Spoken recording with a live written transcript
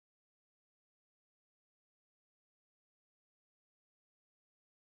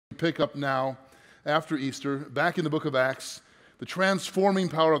pick up now, after Easter, back in the book of Acts, the transforming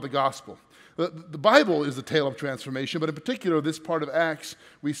power of the gospel. The Bible is the tale of transformation, but in particular, this part of Acts,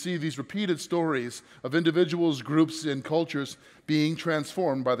 we see these repeated stories of individuals, groups, and cultures being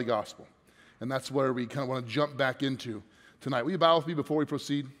transformed by the gospel. And that's where we kind of want to jump back into tonight. Will you bow with me before we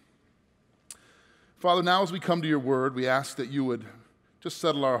proceed? Father, now as we come to your word, we ask that you would just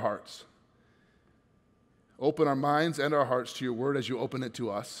settle our hearts. Open our minds and our hearts to your word as you open it to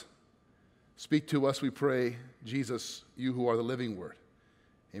us. Speak to us, we pray, Jesus, you who are the living word.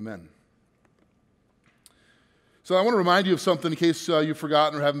 Amen. So I want to remind you of something in case you've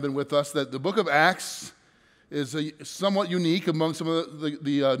forgotten or haven't been with us, that the book of Acts is somewhat unique among some of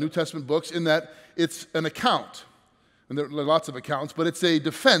the New Testament books in that it's an account. And there are lots of accounts, but it's a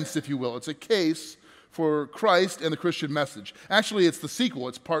defense, if you will. It's a case for Christ and the Christian message. Actually, it's the sequel.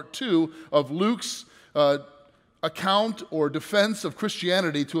 It's part 2 of Luke's account or defense of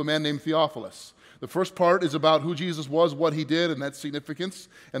Christianity to a man named Theophilus. The first part is about who Jesus was, what he did, and that's significance.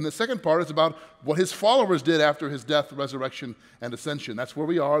 And the second part is about what his followers did after his death, resurrection, and ascension. That's where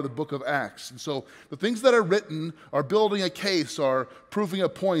we are, the book of Acts. And so the things that are written are building a case, are proving a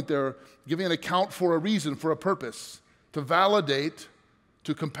point. They're giving an account for a reason, for a purpose, to validate,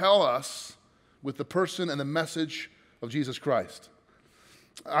 to compel us with the person and the message of Jesus Christ.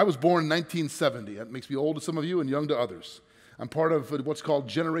 I was born in 1970. That makes me old to some of you and young to others. I'm part of what's called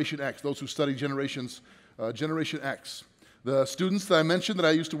Generation X, those who study Generation X. The students that I mentioned that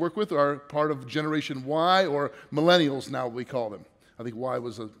I used to work with are part of Generation Y, or millennials now we call them. I think Y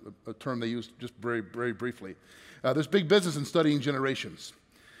was a term they used just very, very briefly. There's big business in studying generations.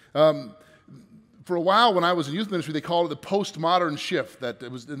 For a while, when I was in youth ministry, they called it the postmodern shift. They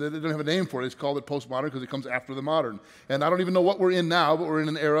didn't have a name for it. It's called it postmodern because it comes after the modern. And I don't even know what we're in now, but we're in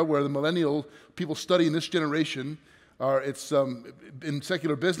an era where the millennial people studying this generation it's in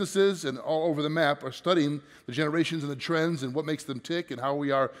secular businesses and all over the map are studying the generations and the trends and what makes them tick and how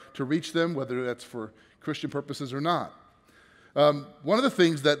we are to reach them, whether that's for Christian purposes or not. One of the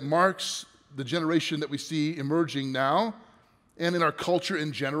things that marks the generation that we see emerging now and in our culture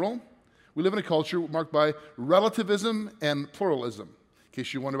in general, we live in a culture marked by relativism and pluralism. In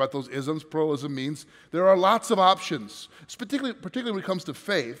case you wonder about those isms, pluralism means there are lots of options, particularly when it comes to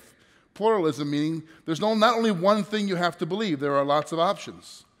faith. Pluralism meaning there's not only one thing you have to believe, there are lots of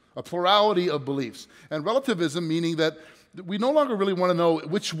options, a plurality of beliefs. And relativism meaning that we no longer really want to know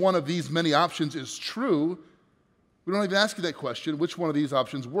which one of these many options is true. We don't even ask you that question, which one of these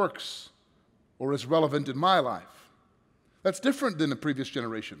options works or is relevant in my life. That's different than the previous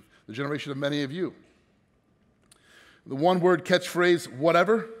generation, the generation of many of you. The one-word catchphrase,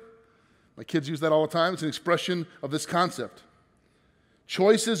 whatever, my kids use that all the time. It's an expression of this concept.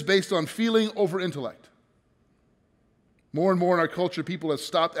 Choices based on feeling over intellect. More and more in our culture, people have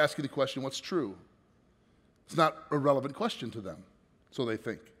stopped asking the question, what's true? It's not a relevant question to them, so they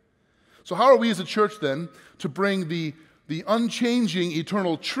think. So how are we as a church then to bring the unchanging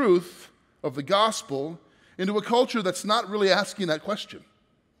eternal truth of the gospel into a culture that's not really asking that question?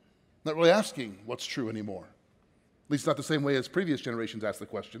 Not really asking what's true anymore. At least not the same way as previous generations asked the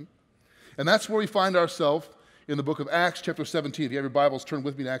question. And that's where we find ourselves in the book of Acts, chapter 17. If you have your Bibles, turn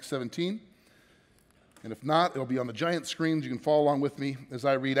with me to Acts 17. And if not, it'll be on the giant screens. You can follow along with me as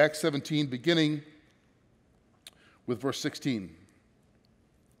I read Acts 17, beginning with verse 16.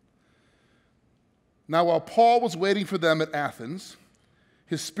 Now, while Paul was waiting for them at Athens,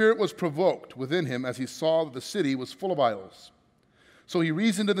 his spirit was provoked within him as he saw that the city was full of idols. So he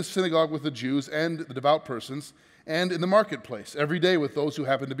reasoned in the synagogue with the Jews and the devout persons, and in the marketplace every day with those who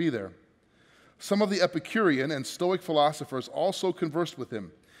happened to be there. Some of the Epicurean and Stoic philosophers also conversed with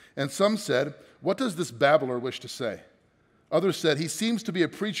him, and some said, "What does this babbler wish to say?" Others said, "He seems to be a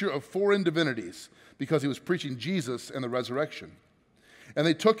preacher of foreign divinities, because he was preaching Jesus and the resurrection." And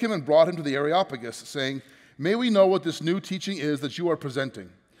they took him and brought him to the Areopagus, saying, "May we know what this new teaching is that you are presenting?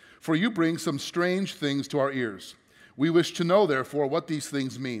 For you bring some strange things to our ears. We wish to know, therefore, what these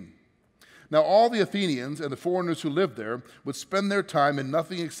things mean." Now all the Athenians and the foreigners who lived there would spend their time in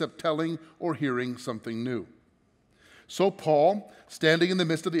nothing except telling or hearing something new. So Paul, standing in the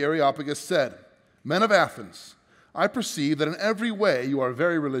midst of the Areopagus, said, "Men of Athens, I perceive that in every way you are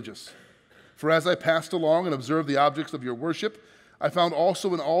very religious. For as I passed along and observed the objects of your worship, I found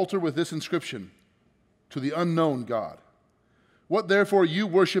also an altar with this inscription, 'To the unknown God.' What therefore you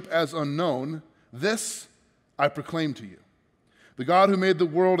worship as unknown, this I proclaim to you. The God who made the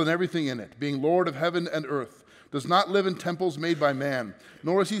world and everything in it, being Lord of heaven and earth, does not live in temples made by man,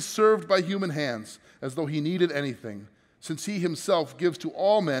 nor is he served by human hands as though he needed anything, since he himself gives to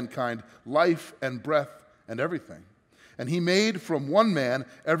all mankind life and breath and everything. And he made from one man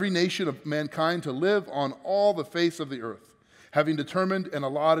every nation of mankind to live on all the face of the earth, having determined and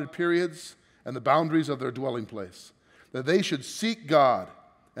allotted periods and the boundaries of their dwelling place, that they should seek God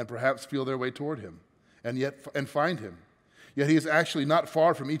and perhaps feel their way toward him, and find him. Yet he is actually not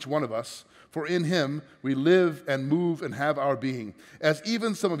far from each one of us, for in him we live and move and have our being, as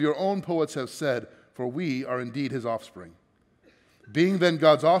even some of your own poets have said, for we are indeed his offspring. Being then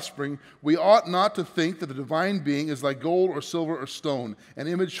God's offspring, we ought not to think that the divine being is like gold or silver or stone, an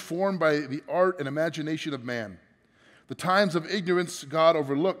image formed by the art and imagination of man. The times of ignorance God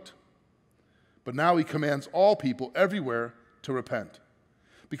overlooked, but now he commands all people everywhere to repent,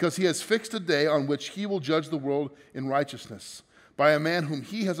 because he has fixed a day on which he will judge the world in righteousness by a man whom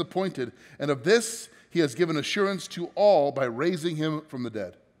he has appointed, and of this he has given assurance to all by raising him from the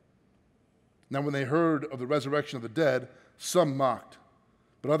dead. Now when they heard of the resurrection of the dead, some mocked,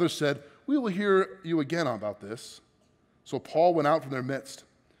 but others said, we will hear you again about this. So Paul went out from their midst,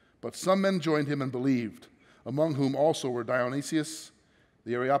 but some men joined him and believed, among whom also were Dionysius,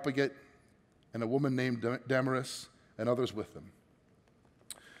 the Areopagite, and a woman named Damaris, and others with them.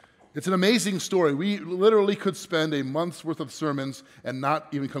 It's an amazing story. We literally could spend a month's worth of sermons and not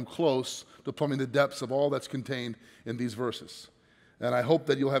even come close to plumbing the depths of all that's contained in these verses. And I hope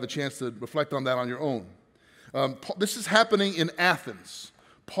that you'll have a chance to reflect on that on your own. This is happening in Athens.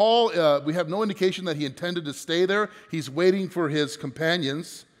 Paul, we have no indication that he intended to stay there. He's waiting for his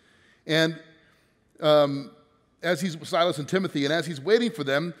companions. And as he's Silas and Timothy, and as he's waiting for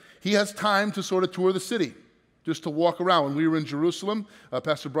them, he has time to sort of tour the city, just to walk around. When we were in Jerusalem,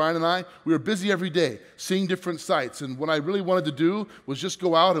 Pastor Brian and I, we were busy every day, seeing different sights. And what I really wanted to do was just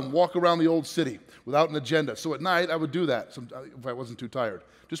go out and walk around the old city without an agenda. So at night, I would do that if I wasn't too tired.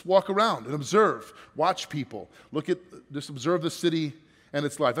 Just walk around and observe, watch people, just observe the city and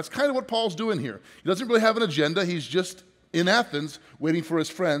its life. That's kind of what Paul's doing here. He doesn't really have an agenda. He's just in Athens waiting for his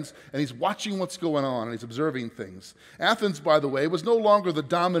friends, and he's watching what's going on, and he's observing things. Athens, by the way, was no longer the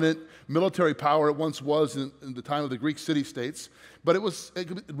dominant military power it once was in the time of the Greek city-states, but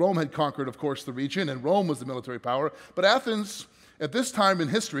Rome had conquered, of course, the region, and Rome was the military power. But Athens, at this time in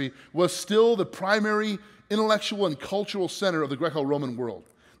history, was still the primary intellectual and cultural center of the Greco-Roman world.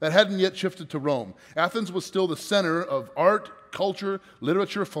 That hadn't yet shifted to Rome. Athens was still the center of art, culture,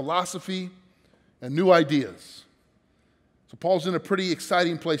 literature, philosophy, and new ideas. So Paul's in a pretty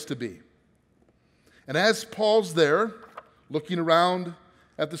exciting place to be. And as Paul's there, looking around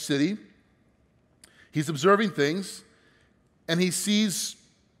at the city, he's observing things, and he sees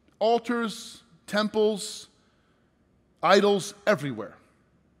altars, temples, idols everywhere.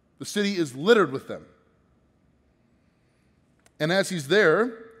 The city is littered with them. And as he's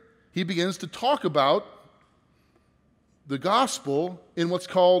there, he begins to talk about the gospel in what's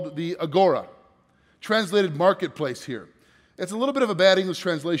called the agora, translated marketplace here. It's a little bit of a bad English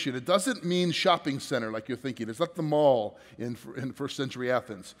translation. It doesn't mean shopping center like you're thinking. It's not the mall in first century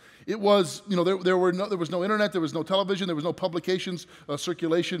Athens. It was, there was no internet, there was no television, there was no publications,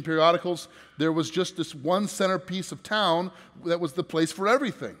 circulation, periodicals. There was just this one centerpiece of town that was the place for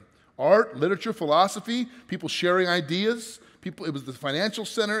everything. Art, literature, philosophy, people sharing ideas. It was the financial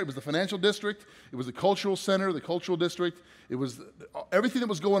center, it was the financial district, it was the cultural center, the cultural district. It was everything that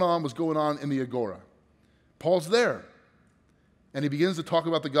was going on in the agora. Paul's there. And he begins to talk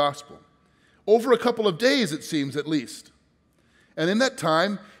about the gospel. Over a couple of days, it seems, at least. And in that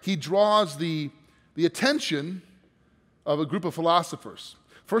time, he draws the attention of a group of philosophers.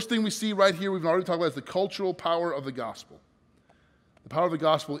 First thing we see right here, we've already talked about, is the cultural power of the gospel. The power of the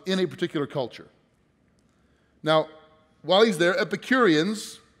gospel in a particular culture. Now, while he's there,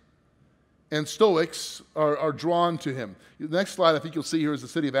 Epicureans and Stoics are drawn to him. The next slide I think you'll see here is the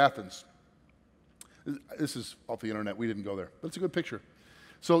city of Athens. This is off the internet. We didn't go there, but it's a good picture.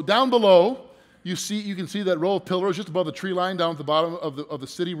 So down below, you can see that row of pillars just above the tree line down at the bottom of the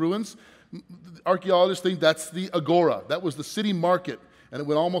city ruins. Archaeologists think that's the agora. That was the city market, and it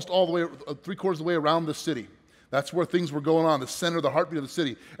went almost all the way, 3/4 of the way around the city. That's where things were going on, the center, the heartbeat of the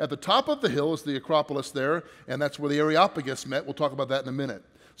city. At the top of the hill is the Acropolis there, and that's where the Areopagus met. We'll talk about that in a minute.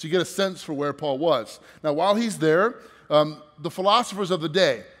 So you get a sense for where Paul was. Now, while he's there, the philosophers of the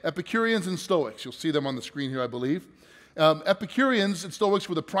day, Epicureans and Stoics, you'll see them on the screen here, I believe. Epicureans and Stoics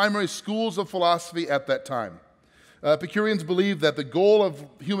were the primary schools of philosophy at that time. Epicureans believed that the goal of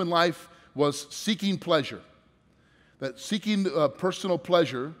human life was seeking pleasure, that seeking personal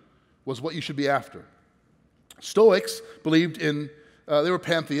pleasure was what you should be after. Stoics believed in they were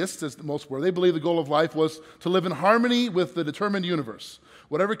pantheists, as most were. They believed the goal of life was to live in harmony with the determined universe.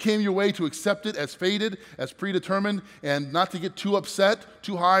 Whatever came your way, to accept it as fated, as predetermined, and not to get too upset,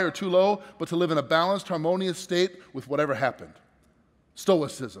 too high or too low, but to live in a balanced, harmonious state with whatever happened.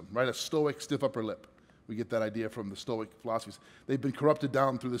 Stoicism, right? A stoic, stiff upper lip. We get that idea from the Stoic philosophies. They've been corrupted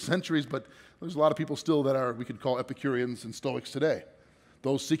down through the centuries, but there's a lot of people still that are, we could call Epicureans and Stoics today.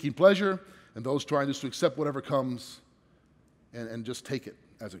 Those seeking pleasure and those trying just to accept whatever comes and just take it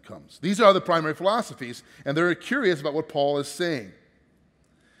as it comes. These are the primary philosophies, and they're curious about what Paul is saying.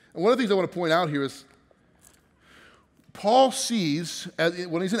 And one of the things I want to point out here is Paul sees,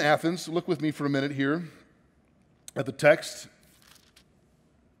 when he's in Athens, look with me for a minute here at the text.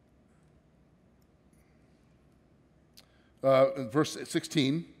 In verse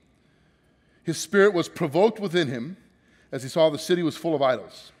 16, his spirit was provoked within him as he saw the city was full of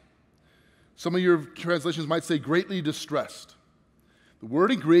idols. Some of your translations might say greatly distressed. The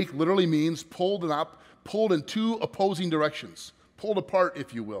word in Greek literally means pulled in two opposing directions. Pulled apart,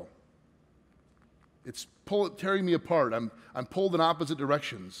 if you will. It's tearing me apart. I'm pulled in opposite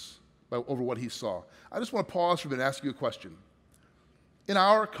directions over what he saw. I just want to pause for a minute and ask you a question. In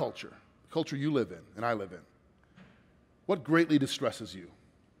our culture, the culture you live in and I live in, what greatly distresses you?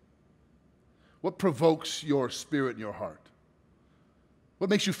 What provokes your spirit and your heart? What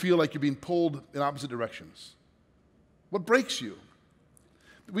makes you feel like you're being pulled in opposite directions? What breaks you?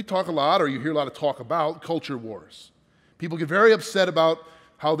 We talk a lot, or you hear a lot of talk about culture wars. People get very upset about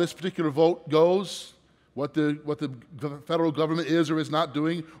how this particular vote goes, what the federal government is or is not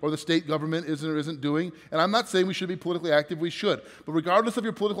doing, or the state government is or isn't doing. And I'm not saying we should be politically active, we should. But regardless of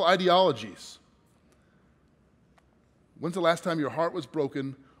your political ideologies, when's the last time your heart was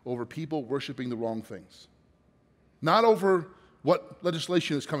broken over people worshiping the wrong things? Not over what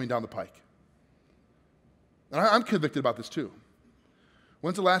legislation is coming down the pike. And I'm convicted about this too.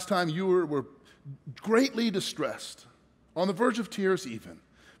 When's the last time you were greatly distressed, on the verge of tears even,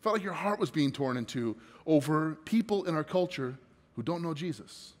 felt like your heart was being torn in two over people in our culture who don't know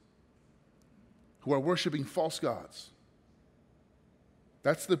Jesus, who are worshiping false gods?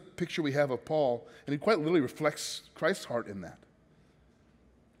 That's the picture we have of Paul, and he quite literally reflects Christ's heart in that.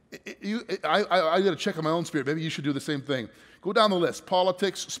 I got to check on my own spirit. Maybe you should do the same thing. Go down the list.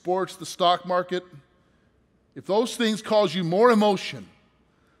 Politics, sports, the stock market. If those things cause you more emotion,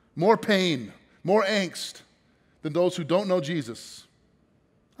 more pain, more angst than those who don't know Jesus,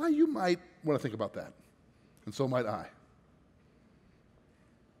 you might want to think about that. And so might I.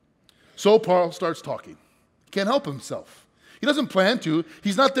 So Paul starts talking. He can't help himself. He doesn't plan to.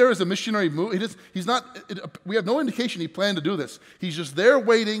 He's not there as a missionary move. We have no indication he planned to do this. He's just there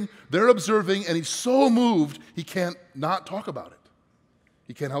waiting, there observing, and he's so moved he can't not talk about it.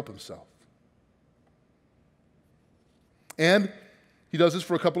 He can't help himself. And he does this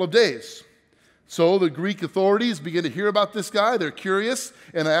for a couple of days. So the Greek authorities begin to hear about this guy. They're curious,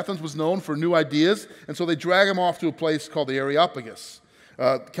 and Athens was known for new ideas, and so they drag him off to a place called the Areopagus.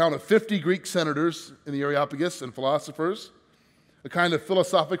 Count of 50 Greek senators in the Areopagus and philosophers, a kind of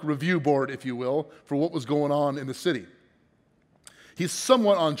philosophic review board, if you will, for what was going on in the city. He's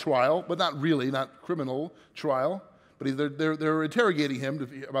somewhat on trial, but not really, not criminal trial, but they're interrogating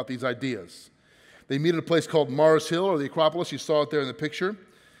him about these ideas. They meet at a place called Mars Hill, or the Acropolis. You saw it there in the picture.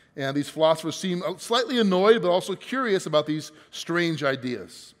 And these philosophers seem slightly annoyed, but also curious about these strange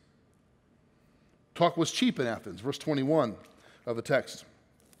ideas. Talk was cheap in Athens, verse 21 of the text.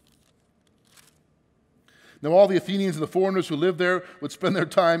 Now all the Athenians and the foreigners who lived there would spend their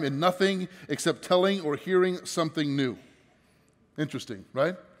time in nothing except telling or hearing something new. Interesting,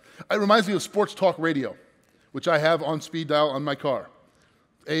 right? It reminds me of sports talk radio, which I have on speed dial on my car.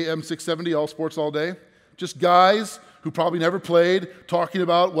 AM 670, all sports all day. Just guys who probably never played talking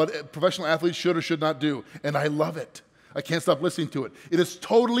about what professional athletes should or should not do. And I love it. I can't stop listening to it. It is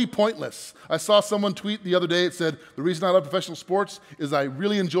totally pointless. I saw someone tweet the other day. It said, the reason I love professional sports is I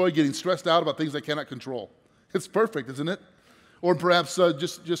really enjoy getting stressed out about things I cannot control. It's perfect, isn't it? Or perhaps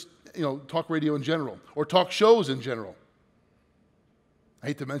just talk radio in general, or talk shows in general. I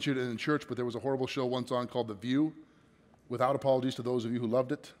hate to mention it in church, but there was a horrible show once on called The View. Without apologies to those of you who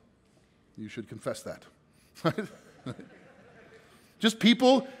loved it, you should confess that. Just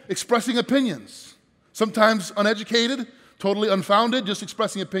people expressing opinions, sometimes uneducated, totally unfounded, just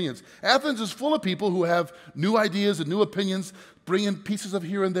expressing opinions. Athens is full of people who have new ideas and new opinions, bringing pieces of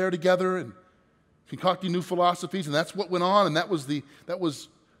here and there together and concocting new philosophies, and that's what went on, and that was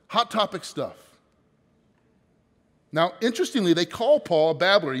hot topic stuff. Now, interestingly, they call Paul a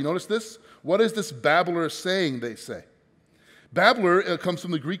babbler. You notice this? What is this babbler saying, they say? Babbler comes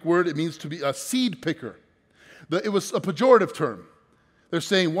from the Greek word, it means to be a seed picker. It was a pejorative term. They're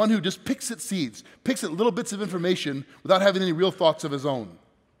saying one who just picks at seeds, picks at little bits of information without having any real thoughts of his own.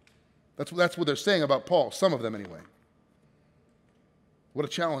 That's what they're saying about Paul, some of them anyway. What a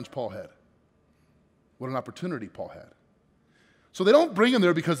challenge Paul had. What an opportunity Paul had. So they don't bring him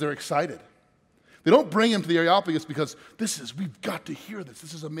there because they're excited. They don't bring him to the Areopagus because we've got to hear this.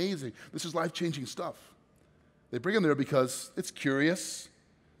 This is amazing. This is life-changing stuff. They bring him there because it's curious.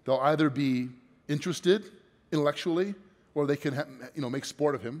 They'll either be interested intellectually or they can make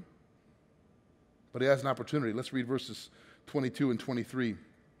sport of him. But he has an opportunity. Let's read verses 22 and 23.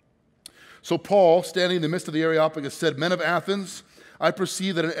 So Paul, standing in the midst of the Areopagus, said, "Men of Athens, I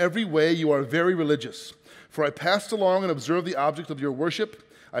perceive that in every way you are very religious. For I passed along and observed the object of your worship.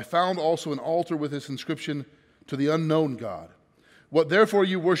 I found also an altar with this inscription, 'To the unknown God.' What therefore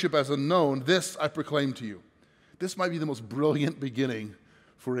you worship as unknown, this I proclaim to you." This might be the most brilliant beginning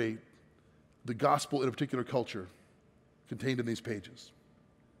for the gospel in a particular culture contained in these pages.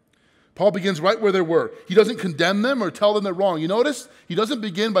 Paul begins right where they were. He doesn't condemn them or tell them they're wrong. You notice? He doesn't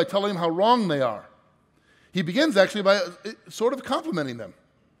begin by telling them how wrong they are. He begins actually by sort of complimenting them.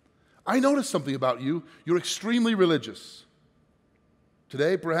 "I noticed something about you. You're extremely religious."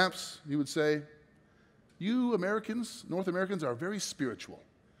 Today, perhaps, you would say, "You Americans, North Americans, are very spiritual.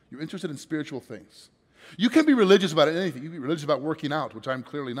 You're interested in spiritual things. You can be religious about anything. You can be religious about working out, which I'm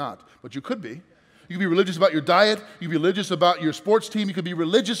clearly not, but you could be. You can be religious about your diet. You can be religious about your sports team. You could be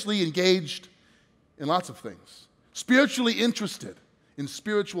religiously engaged in lots of things. Spiritually interested in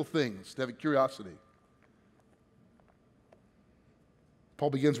spiritual things, to have a curiosity." Paul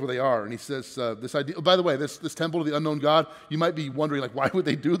begins where they are, and he says this idea. Oh, by the way, this temple of the unknown God, you might be wondering, why would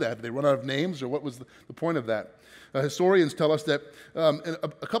they do that? Did they run out of names, or what was the point of that? Historians tell us that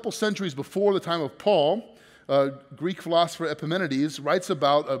a couple centuries before the time of Paul, Greek philosopher Epimenides writes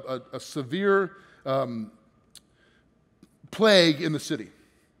about a severe plague in the city,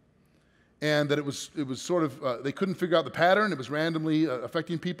 and that it was sort of they couldn't figure out the pattern. It was randomly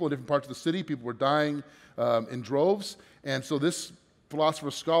affecting people in different parts of the city. People were dying in droves, and so this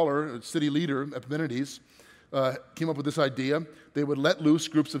philosopher, scholar, city leader, Epimenides, came up with this idea. They would let loose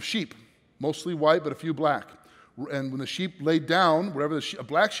groups of sheep, mostly white, but a few black. And when the sheep laid down, wherever a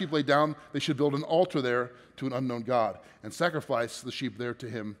black sheep laid down, they should build an altar there to an unknown God and sacrifice the sheep there to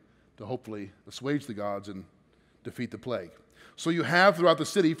him to hopefully assuage the gods and defeat the plague. So you have throughout the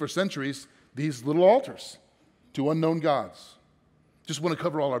city for centuries these little altars to unknown gods. Just want to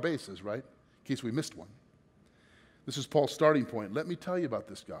cover all our bases, right? In case we missed one. This is Paul's starting point. Let me tell you about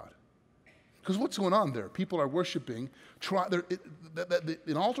this God. Because what's going on there? People are worshiping.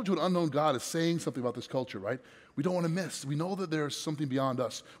 An altar to an unknown God is saying something about this culture, right? We don't want to miss. We know that there's something beyond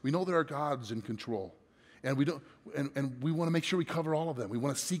us. We know there are gods in control. And we want to make sure we cover all of them. We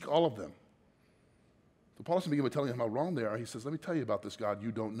want to seek all of them. So Paul doesn't begin by telling them how wrong they are. He says, let me tell you about this God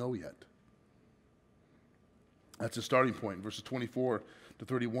you don't know yet. That's his starting point, verses 24 to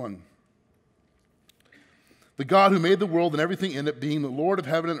 31. "The God who made the world and everything in it, being the Lord of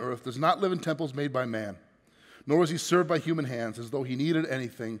heaven and earth, does not live in temples made by man, nor is he served by human hands as though he needed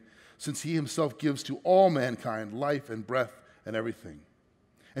anything, since he himself gives to all mankind life and breath and everything.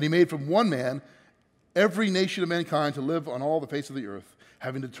 And he made from one man every nation of mankind to live on all the face of the earth,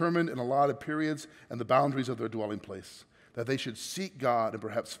 having determined and allotted periods and the boundaries of their dwelling place, that they should seek God and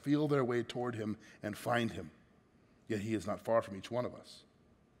perhaps feel their way toward him and find him. Yet he is not far from each one of us."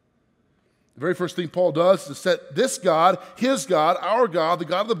 The very first thing Paul does is to set this God, his God, our God, the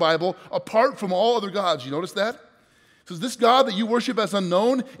God of the Bible, apart from all other gods. You notice that? He says, this God that you worship as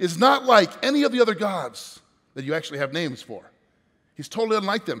unknown is not like any of the other gods that you actually have names for. He's totally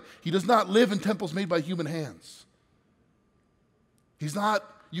unlike them. He does not live in temples made by human hands.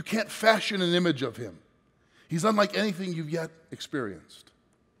 You can't fashion an image of him. He's unlike anything you've yet experienced.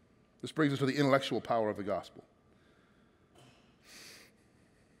 This brings us to the intellectual power of the gospel.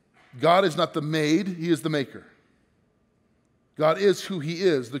 God is not the made, he is the maker. God is who he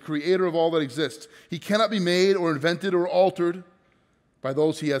is, the creator of all that exists. He cannot be made or invented or altered by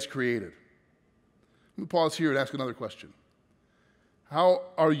those he has created. Let me pause here and ask another question. How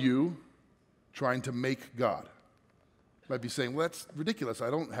are you trying to make God? You might be saying, well, that's ridiculous. I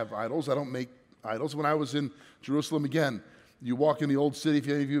don't have idols. I don't make idols. When I was in Jerusalem again, you walk in the old city, if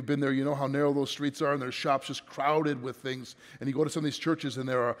any of you have been there, you know how narrow those streets are, and there's shops just crowded with things. And you go to some of these churches, and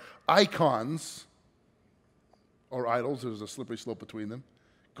there are icons, or idols, there's a slippery slope between them,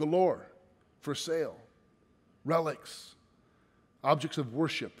 galore, for sale, relics, objects of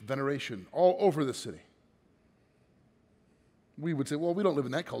worship, veneration, all over the city. We would say, well, we don't live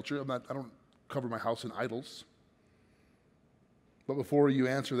in that culture. I don't cover my house in idols. But before you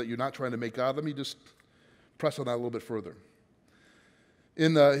answer that you're not trying to make God, let me just press on that a little bit further.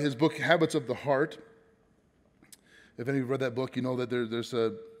 In his book, Habits of the Heart, if any of you read that book, you know that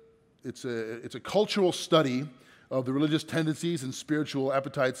it's a cultural study of the religious tendencies and spiritual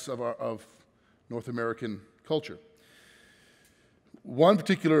appetites of North American culture. One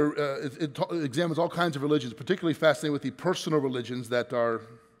particular, it examines all kinds of religions, particularly fascinated with the personal religions that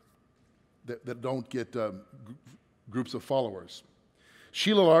don't get groups of followers.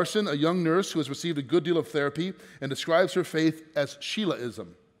 Sheila Larson, a young nurse who has received a good deal of therapy and describes her faith as Sheilaism.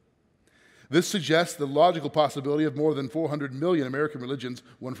 This suggests the logical possibility of more than 400 million American religions,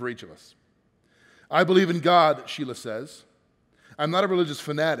 one for each of us. I believe in God, Sheila says. I'm not a religious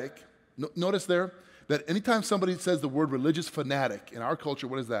fanatic. Notice there that anytime somebody says the word religious fanatic in our culture,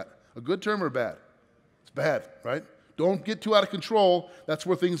 what is that? A good term or bad? It's bad, right? Don't get too out of control. That's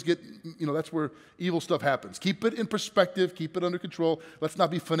where things get, that's where evil stuff happens. Keep it in perspective. Keep it under control. Let's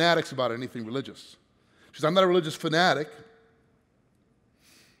not be fanatics about anything religious. She says, I'm not a religious fanatic.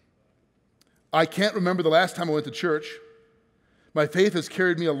 I can't remember the last time I went to church. My faith has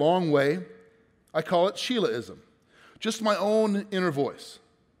carried me a long way. I call it Sheilaism, just my own inner voice.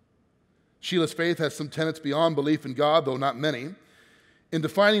 Sheila's faith has some tenets beyond belief in God, though not many. In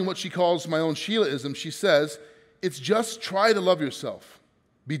defining what she calls my own Sheilaism, she says, it's just try to love yourself.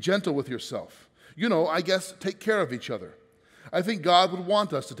 Be gentle with yourself. I guess take care of each other. I think God would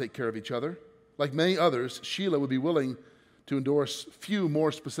want us to take care of each other. Like many others, Sheila would be willing to endorse few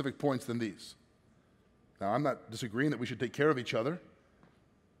more specific points than these. Now, I'm not disagreeing that we should take care of each other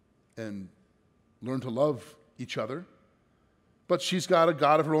and learn to love each other, but she's got a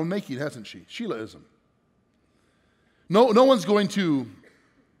God of her own making, hasn't she? Sheilaism. No one's going to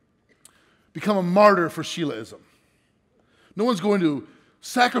become a martyr for Sheilaism. No one's going to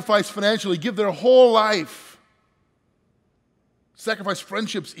sacrifice financially, give their whole life, sacrifice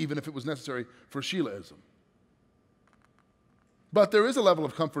friendships even if it was necessary for Sheilaism. But there is a level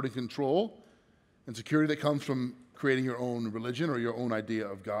of comfort and control and security that comes from creating your own religion or your own idea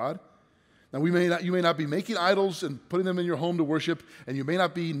of God. Now, you may not be making idols and putting them in your home to worship, and you may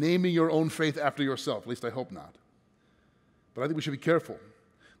not be naming your own faith after yourself. At least I hope not. But I think we should be careful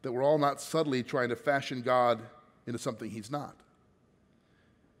that we're all not subtly trying to fashion God into something he's not.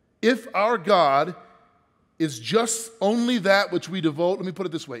 If our God is just only that which we devote, let me put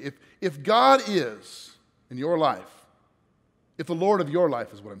it this way. If God is, in your life, if the Lord of your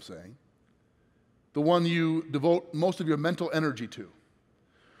life is what I'm saying, the one you devote most of your mental energy to,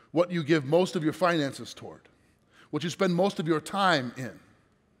 what you give most of your finances toward, what you spend most of your time in,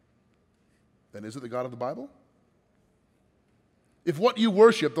 then is it the God of the Bible? If what you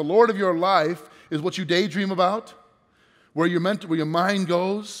worship, the Lord of your life, is what you daydream about, where your mind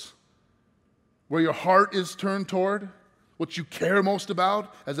goes, where your heart is turned toward, what you care most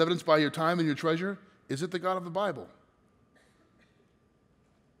about, as evidenced by your time and your treasure, is it the God of the Bible?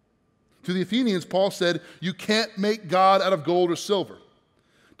 To the Athenians, Paul said, you can't make God out of gold or silver.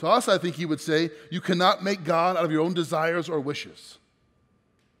 To us, I think he would say, you cannot make God out of your own desires or wishes.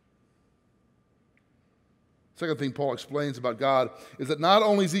 Second thing Paul explains about God is that not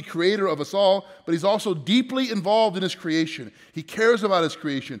only is he creator of us all, but he's also deeply involved in his creation. He cares about his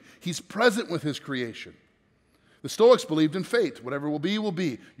creation. He's present with his creation. The Stoics believed in fate. Whatever will be, will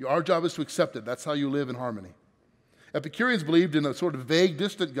be. Our job is to accept it. That's how you live in harmony. Epicureans believed in a sort of vague,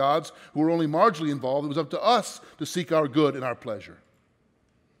 distant gods who were only marginally involved. It was up to us to seek our good and our pleasure.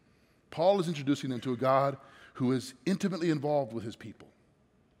 Paul is introducing them to a God who is intimately involved with his people.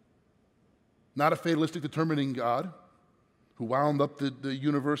 Not a fatalistic, determining God who wound up the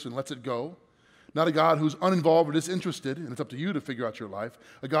universe and lets it go. Not a God who's uninvolved or disinterested, and it's up to you to figure out your life.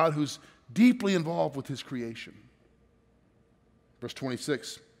 A God who's deeply involved with his creation. Verse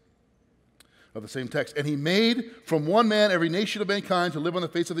 26 of the same text. And he made from one man every nation of mankind to live on the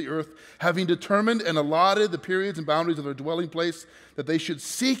face of the earth, having determined and allotted the periods and boundaries of their dwelling place, that they should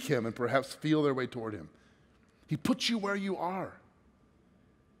seek him and perhaps feel their way toward him. He puts you where you are.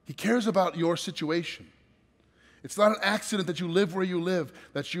 He cares about your situation. It's not an accident that you live where you live,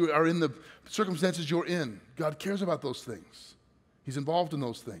 that you are in the circumstances you're in. God cares about those things. He's involved in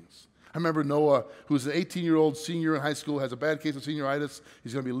those things. I remember Noah, who's an 18-year-old senior in high school, has a bad case of senioritis.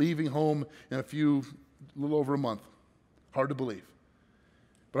 He's going to be leaving home in a little over a month. Hard to believe.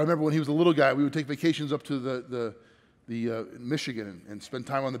 But I remember when he was a little guy, we would take vacations up to the Michigan and spend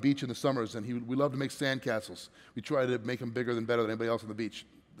time on the beach in the summers, and we loved to make sandcastles. We tried to make them bigger than better than anybody else on the beach.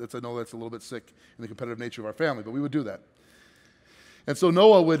 I know that's a little bit sick in the competitive nature of our family, but we would do that. And so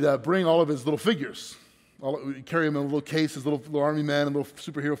Noah would bring all of his little figures We'd carry him in a little case, his little army men and little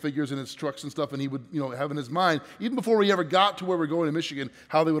superhero figures in his trucks and stuff, and he would, have in his mind, even before we ever got to where we're going in Michigan,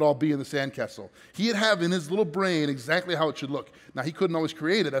 how they would all be in the sandcastle. He'd have in his little brain exactly how it should look. Now, he couldn't always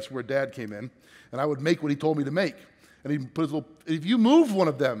create it. That's where Dad came in. And I would make what he told me to make. And he'd put his little, if you move one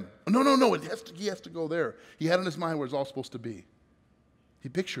of them, no, he has to go there. He had in his mind where it's all supposed to be. He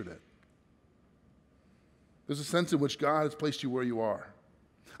pictured it. There's a sense in which God has placed you where you are.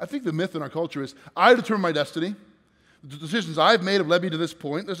 I think the myth in our culture is, I determine my destiny. The decisions I've made have led me to this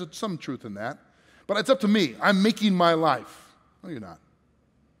point. There's some truth in that. But it's up to me. I'm making my life. No, you're not.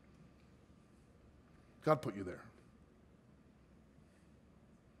 God put you there.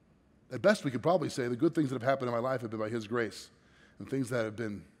 At best, we could probably say the good things that have happened in my life have been by His grace. And things that have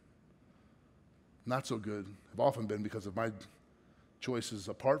been not so good have often been because of my choices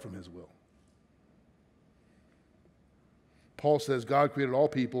apart from His will. Paul says God created all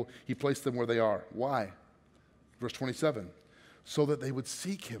people. He placed them where they are. Why? Verse 27, so that they would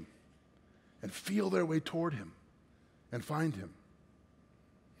seek Him and feel their way toward Him and find Him.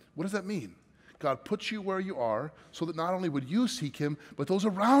 What does that mean? God puts you where you are so that not only would you seek Him, but those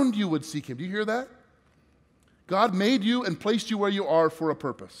around you would seek Him. Do you hear that? God made you and placed you where you are for a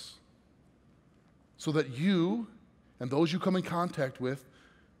purpose, so that you and those you come in contact with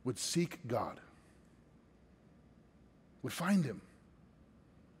would seek God, would find Him,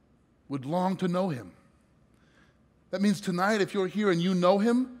 would long to know Him. That means tonight, if you're here and you know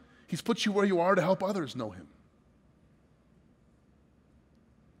Him, He's put you where you are to help others know Him.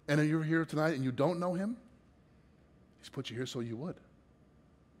 And if you're here tonight and you don't know Him, He's put you here so you would.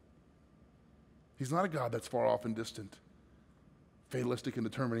 He's not a God that's far off and distant, fatalistic in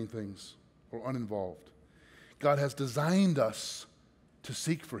determining things, or uninvolved. God has designed us to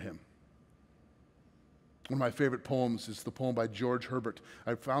seek for Him. One of my favorite poems is the poem by George Herbert.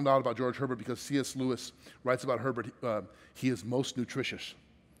 I found out about George Herbert because C.S. Lewis writes about Herbert. He is most nutritious.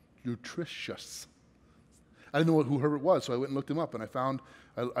 Nutritious. I didn't know who Herbert was, so I went and looked him up, and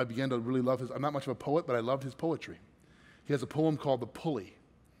I began to really love his. I'm not much of a poet, but I loved his poetry. He has a poem called The Pulley.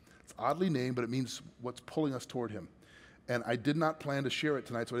 It's oddly named, but it means what's pulling us toward Him. And I did not plan to share it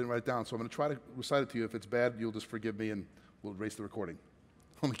tonight, so I didn't write it down. So I'm going to try to recite it to you. If it's bad, you'll just forgive me, and we'll erase the recording.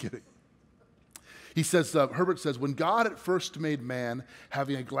 Only kidding. He says, Herbert says, when God at first made man,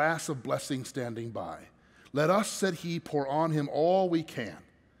 having a glass of blessing standing by, let us, said He, pour on him all we can.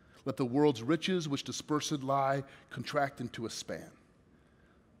 Let the world's riches, which dispersed lie, contract into a span.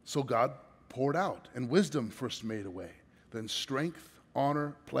 So God poured out, and wisdom first made a way. Then strength,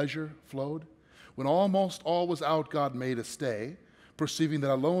 honor, pleasure flowed. When almost all was out, God made a stay, perceiving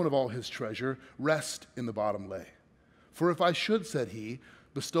that alone of all His treasure, rest in the bottom lay. For if I should, said He,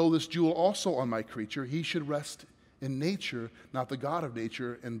 bestow this jewel also on my creature, he should rest in nature, not the God of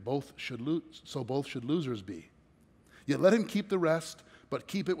nature, and both should losers be. Yet let him keep the rest, but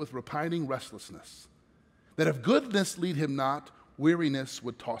keep it with repining restlessness, that if goodness lead him not, weariness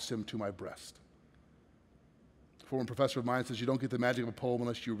would toss him to my breast. A former professor of mine says you don't get the magic of a poem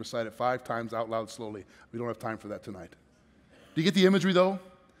unless you recite it 5 times out loud slowly. We don't have time for that tonight. Do you get the imagery, though?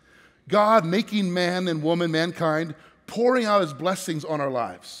 God making man and woman, mankind, pouring out His blessings on our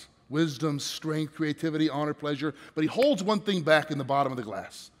lives. Wisdom, strength, creativity, honor, pleasure. But He holds one thing back in the bottom of the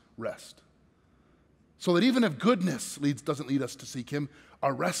glass, rest. So that even if goodness doesn't lead us to seek Him,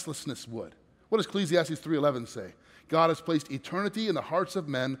 our restlessness would. What does Ecclesiastes 3:11 say? God has placed eternity in the hearts of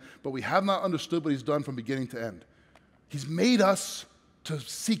men, but we have not understood what He's done from beginning to end. He's made us to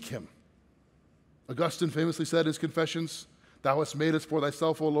seek Him. Augustine famously said in his Confessions, Thou hast made us for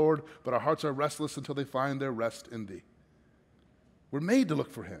Thyself, O Lord, but our hearts are restless until they find their rest in Thee. We're made to look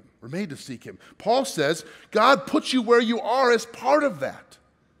for Him. We're made to seek Him. Paul says, God puts you where you are as part of that,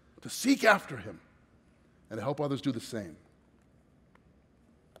 to seek after Him and to help others do the same.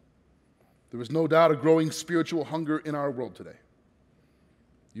 There is no doubt a growing spiritual hunger in our world today.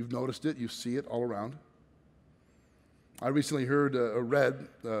 You've noticed it. You see it all around. I recently read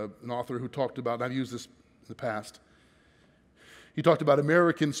an author who talked about, and I've used this in the past, he talked about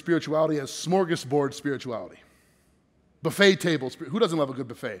American spirituality as smorgasbord spirituality. Buffet tables. Who doesn't love a good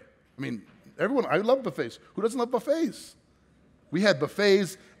buffet? I mean, everyone, I love buffets. Who doesn't love buffets? We had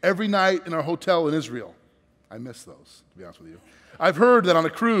buffets every night in our hotel in Israel. I miss those, to be honest with you. I've heard that on a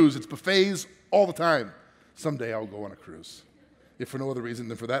cruise, it's buffets all the time. Someday I'll go on a cruise, if for no other reason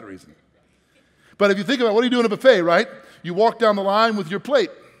than for that reason. But if you think about what do you do in a buffet, right? You walk down the line with your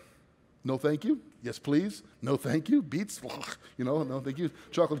plate. No, thank you. Yes, please. No, thank you. Beets. No, thank you.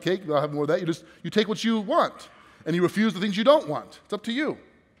 Chocolate cake. I'll have more of that. You take what you want, and you refuse the things you don't want. It's up to you.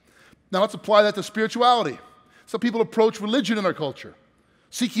 Now let's apply that to spirituality. Some people approach religion in our culture,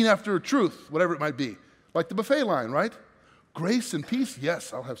 seeking after truth, whatever it might be. Like the buffet line, right? Grace and peace,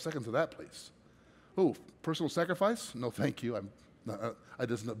 yes, I'll have seconds of that, please. Oh, personal sacrifice? No, thank you. I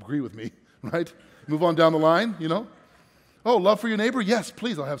doesn't agree with me, right? Move on down the line, you know. Oh, love for your neighbor? Yes,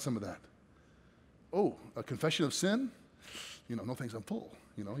 please, I'll have some of that. Oh, a confession of sin? You know, no thanks, I'm full.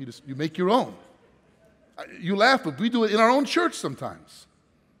 You know, you make your own. You laugh, but we do it in our own church sometimes.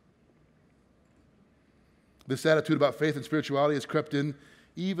 This attitude about faith and spirituality has crept in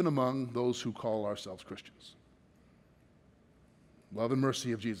even among those who call ourselves Christians. Love and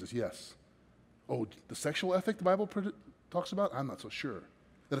mercy of Jesus, yes. Oh, the sexual ethic the Bible talks about? I'm not so sure.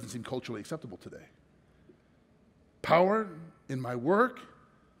 That doesn't seem culturally acceptable today. Power in my work?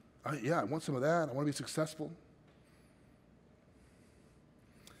 I want some of that. I want to be successful.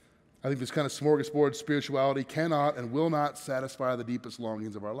 I think this kind of smorgasbord spirituality cannot and will not satisfy the deepest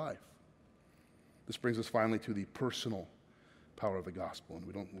longings of our life. This brings us finally to the personal power of the gospel, and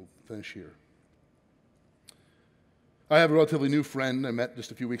we'll finish here. I have a relatively new friend I met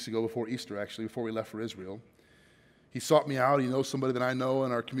just a few weeks ago before Easter, actually, before we left for Israel. He sought me out. He knows somebody that I know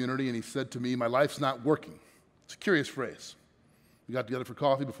in our community, and he said to me, "My life's not working." It's a curious phrase. We got together for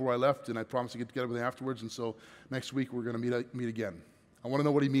coffee before I left, and I promised to get together with him afterwards, and so next week we're going to meet again. I want to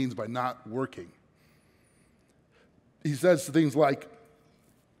know what he means by not working. He says things like,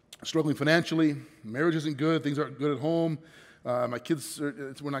 struggling financially, marriage isn't good, things aren't good at home, my kids,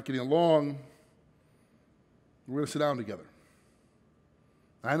 we're not getting along. We're going to sit down together.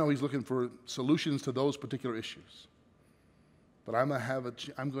 I know he's looking for solutions to those particular issues. But I'm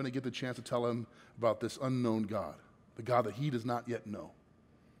going to get the chance to tell him about this unknown God, the God that he does not yet know,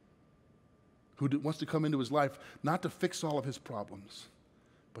 who wants to come into his life not to fix all of his problems,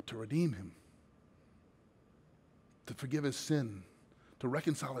 but to redeem him, to forgive his sin, to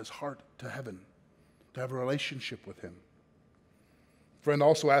reconcile his heart to heaven, to have a relationship with him. Friend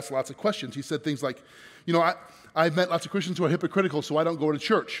also asked lots of questions. He said things like, I've met lots of Christians who are hypocritical, so I don't go to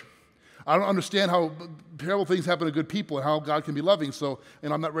church. I don't understand how terrible things happen to good people and how God can be loving,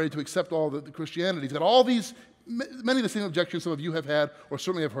 and I'm not ready to accept all the Christianity. He's got all these, many of the same objections some of you have had or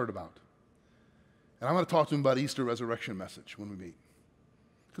certainly have heard about. And I'm going to talk to him about Easter resurrection message when we meet.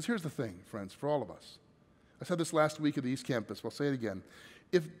 Because here's the thing, friends, for all of us. I said this last week at the East Campus, but I'll say it again.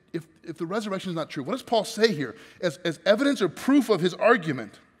 If the resurrection is not true, what does Paul say here? As evidence or proof of his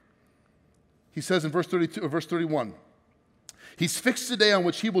argument, he says in verse 32 or verse 31, he's fixed the day on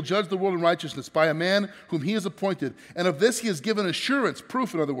which he will judge the world in righteousness by a man whom he has appointed. And of this he has given assurance,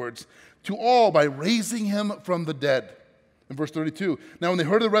 proof in other words, to all by raising him from the dead. In verse 32, now when they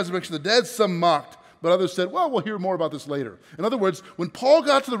heard of the resurrection of the dead, some mocked, but others said, well, we'll hear more about this later. In other words, when Paul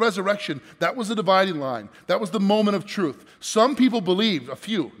got to the resurrection, that was the dividing line. That was the moment of truth. Some people believed, a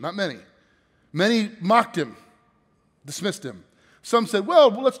few, not many. Many mocked him, dismissed him. Some said,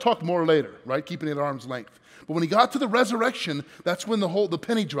 well, let's talk more later, right? Keeping it at arm's length. But when he got to the resurrection, that's when the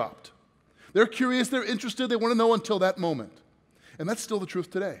penny dropped. They're curious, they're interested, they want to know until that moment. And that's still the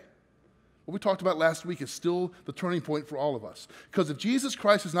truth today. What we talked about last week is still the turning point for all of us. Because if Jesus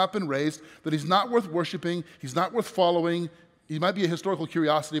Christ has not been raised, then he's not worth worshiping, he's not worth following, he might be a historical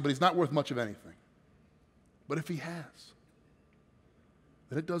curiosity, but he's not worth much of anything. But if he has,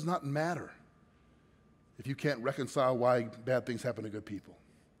 then it does not matter if you can't reconcile why bad things happen to good people.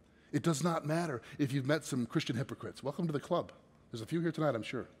 It does not matter if you've met some Christian hypocrites. Welcome to the club. There's a few here tonight, I'm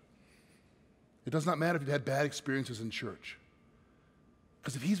sure. It does not matter if you've had bad experiences in church.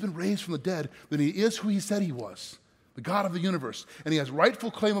 Because if he's been raised from the dead, then he is who he said he was, the God of the universe. And he has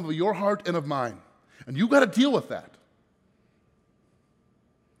rightful claim over your heart and of mine. And you've got to deal with that.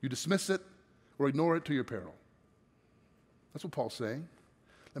 You dismiss it or ignore it to your peril. That's what Paul's saying.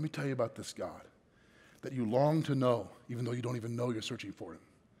 Let me tell you about this God that you long to know, even though you don't even know you're searching for him.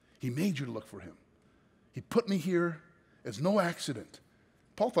 He made you to look for him. He put me here as no accident.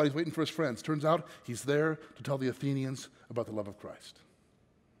 Paul thought he was waiting for his friends. Turns out he's there to tell the Athenians about the love of Christ.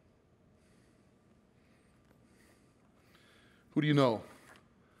 Who do you know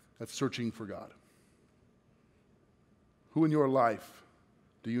that's searching for God? Who in your life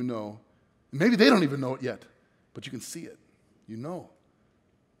do you know? Maybe they don't even know it yet, but you can see it. You know.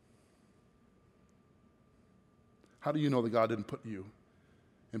 How do you know that God didn't put you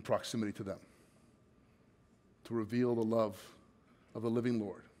in proximity to them? To reveal the love of the living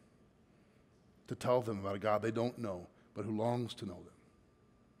Lord. To tell them about a God they don't know, but who longs to know them.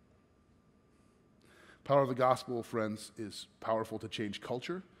 Power of the gospel, friends, is powerful to change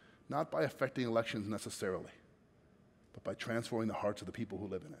culture, not by affecting elections necessarily, but by transforming the hearts of the people who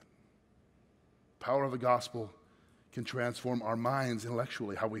live in it. Power of the gospel can transform our minds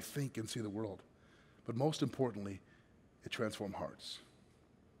intellectually, how we think and see the world. But most importantly, it transforms hearts,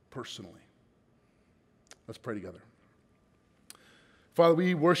 personally. Let's pray together. Father,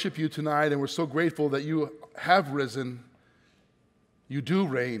 we worship you tonight, and we're so grateful that you have risen, you do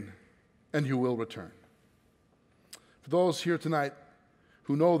reign, and you will return. For those here tonight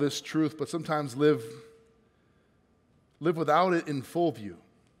who know this truth but sometimes live without it in full view,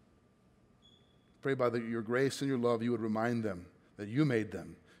 pray by your grace and your love you would remind them that you made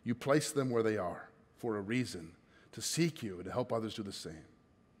them. You placed them where they are for a reason, to seek you and to help others do the same.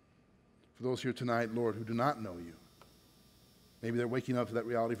 For those here tonight, Lord, who do not know you, maybe they're waking up to that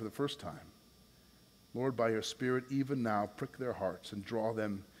reality for the first time. Lord, by your Spirit, even now, prick their hearts and draw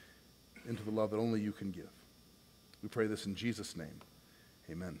them into the love that only you can give. We pray this in Jesus' name.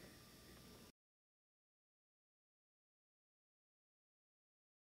 Amen.